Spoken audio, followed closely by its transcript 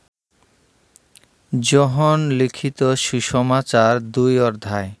Johan लिखित सुसमाचार 2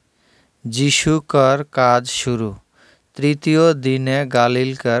 अध्याय। जीशु कर काज शुरू। तृतीय दिने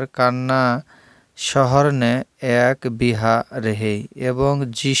गालिल कर कान्ना शहर ने एक बिहा रहे एवं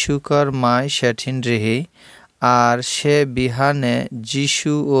जीशु कर माय सेठिन रहे और से बिहाने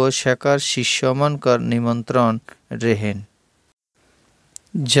जीशु ओ सेकर शिष्यमन कर निमंत्रण रहेन।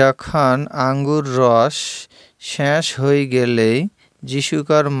 जखन आंगुर रस शेष हई गेले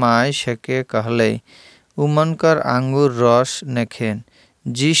जीशुकर माय सेके कहले उमनकर आंगुर रस नेखेन।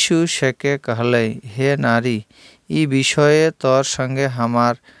 जीशु सेके कहले, हे नारी, ई विषये तोर संगे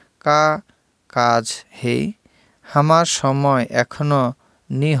हमार का काज है? हमार समय एखनो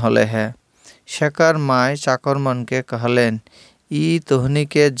नी हले है। सेकर माय चाकरमन के कहलेन, ई तोहनी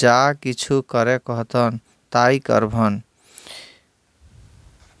के जा किछु करे कहतन ताई करभन।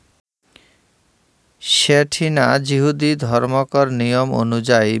 सेठिना जिहुदी धर्मकर नियम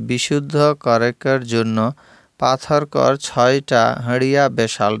अनुयायी विशुद्ध करेकर जन्य पाथर कर 6टा हड़िया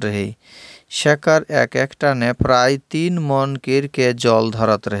बेसाल रहे। सेकर एक एकटा ने प्राय 3 मन कीर के जल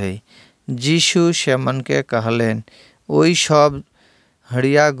धरत रहे। जीशु सेमन के कहलेन, ओई सब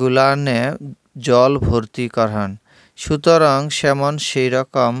हड़िया गुला ने जल भर्ती करहन। सुतरां सेमन सेई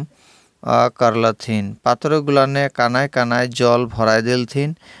रकम करलथिन। पात्रगुला ने कानाय कानाय जल भराय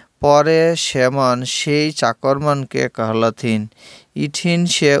दिलथिन। परे सेमन सेई चाकरमन के कहलथिन, इठिन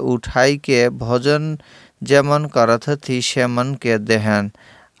से उठाई के भोजन जेमन करत थी सेमन के देहन।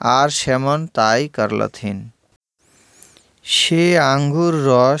 आर सेमन ताई करलथिन। से आंगुर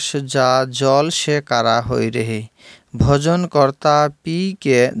रस जा जल से कारा हई रहे भोजन करता पी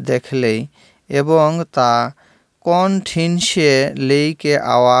के देखले एवं ता कौन ठिन से लेई के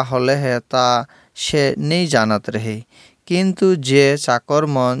आवा हले है ता से नहीं जानत रहे। किंतु जे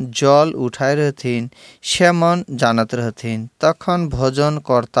चाकरमन जल उठाई रहथिन सेमन जानत रहथिन। तखन भोजन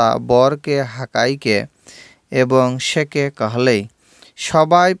करता बर के हाकाई के एवं सेके कहले,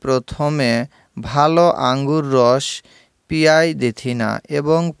 सबाई प्रथमे भालो आंगुर रस पियाई देथिना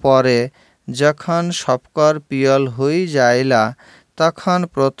एवं परे जखन सबकर पियल हई जाइला तखन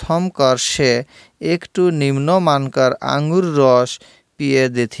प्रथम कर से एकटू निम्नमानकर आंगुर रस पिए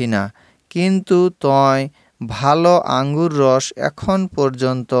देथिना। किंतु तय भालो आंगुर रस एखन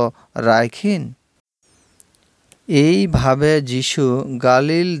पर्यन्त राखिन। এই ভাবে যিশু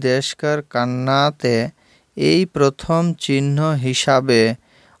গালিল দেশকার কান্নাতে এই প্রথম চিহ্ন হিসাবে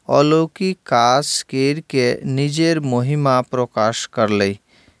অলৌকিক কাজ कीरके নিজের মহিমা প্রকাশ করলে।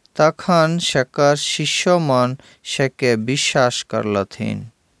 তখন সেকার শিষ্যমন সেকে বিশ্বাস করলথিন।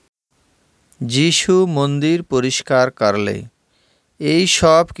 যিশু মন্দির পরিষ্কার করলে। এই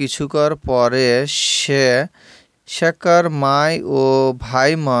সব কিছুকর পরে সে সেকার মাই ও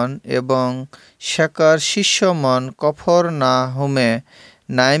ভাইমন এবং সেকার শিষ্যমন কফরনাহুমে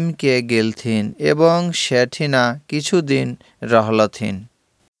নাইমকে গেলথিন এবং সেঠিনা কিছুদিন रहलथिन।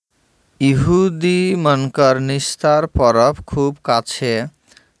 ইহুদি মনকার নিস্তার পরব খুব কাছে।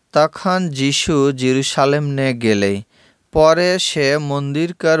 তখন যিশু জেরুসালেম নে গেলে পরে সে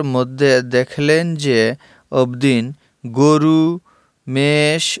মন্দিরকার মধ্যে দেখলেন যে অবদিন গরু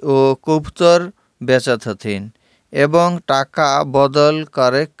মেষ ও কবুতর বেচত হথিন এবং টাকা বদল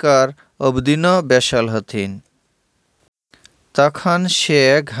করেकर অবদিনও বেশাল হথিন। তখন সে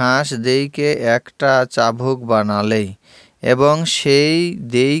ঘাস দেইকে একটা চাবুক বানালে এবং সেই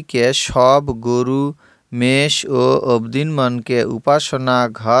দেইকে সব গরু মেষ ও অবদিনমনকে উপাসনা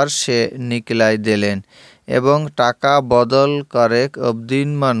ঘর সে নিকলাই দিলেন এবং টাকা বদল করেক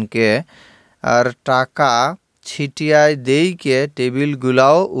অবদিনমনকে আর টাকা ছিটিয়ায় দেইকে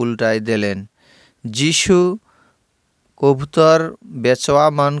টেবিলগুলাও উল্টাই দিলেন। যিশু কবুতর বেচवा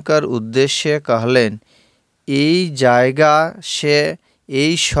मनकर उद्देश्य कहलेन, এই জায়গা সে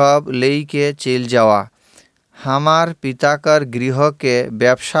এই সব लेके चल जावा। हमार पिताकर गृहके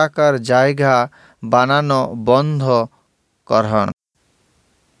ব্যবসাকার জায়গা বানানো বন্ধ করহন।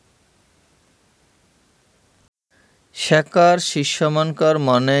 সেকার শিষ্যমনकर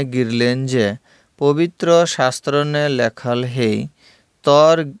মনে गिरलेन जे पवित्र शास्त्र ने लेखल है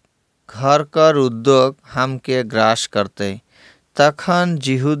तोर घर कर उद्योग हमके ग्रास करते। तखन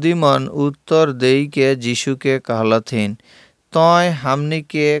जिहुदी मन उत्तर देई के जीशु के कहलथिन, तय हमनी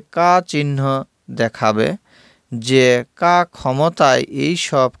के का चिन्ह देखाबे जे का क्षमताय এই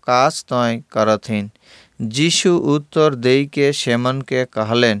সব কাজ तय करथिन। जीशु उत्तर देई के सेमन के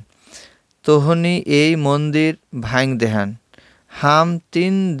कहलेन, तोहनी এই মন্দির ভাঙ देहन हम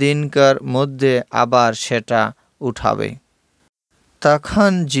 3 দিনকার মধ্যে আবার সেটা উঠাবে।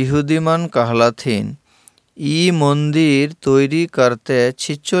 তখন जिहुदीमन कहलथिन, ई मंदिर तैरी करते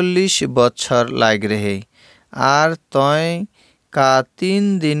 46 बच्छर लाग रहे आर तय का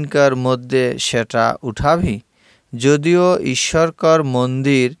 3 দিনকার মধ্যে সেটা উঠাবি? যদিও ঈশ্বরকর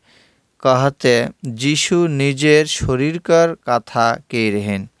মন্দির कहते যিশু নিজের শরীরকর কথা কে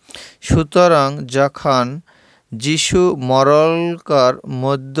রেহেন। সুতরাং যখন যিশু মরলকর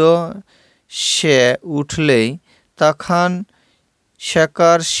মধ্য সে উঠলেই তখন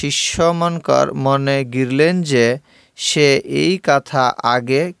সেকর শিষ্যমনকর মনে গিরলেন যে সে এই কথা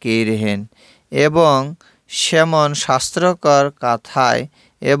আগে কে রেহেন এবং সেমন শাস্ত্রকর কথায়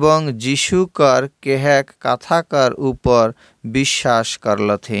এবং যিশুকর কেহেক কথাকর উপর বিশ্বাস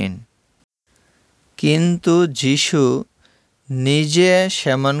করলথিন। কিন্তু যিশু নিজে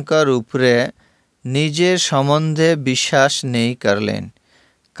সেমনকর উপরে নিজের সম্বন্ধে বিশ্বাস নেই করলেন,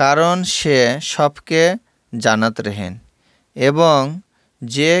 কারণ সে সবকে জানাত রেহেন এবং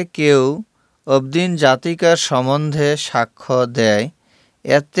যে কেউ অবদিন জাতিকার সম্বন্ধে সাক্ষ্য দেয়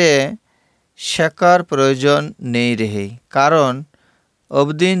এতে সেকার প্রয়োজন নেই রেহে, কারণ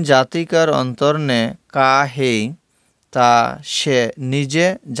অবদিন জাতিকার অন্তর্নে কা হেই তা সে নিজে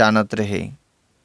জানাত রেহে।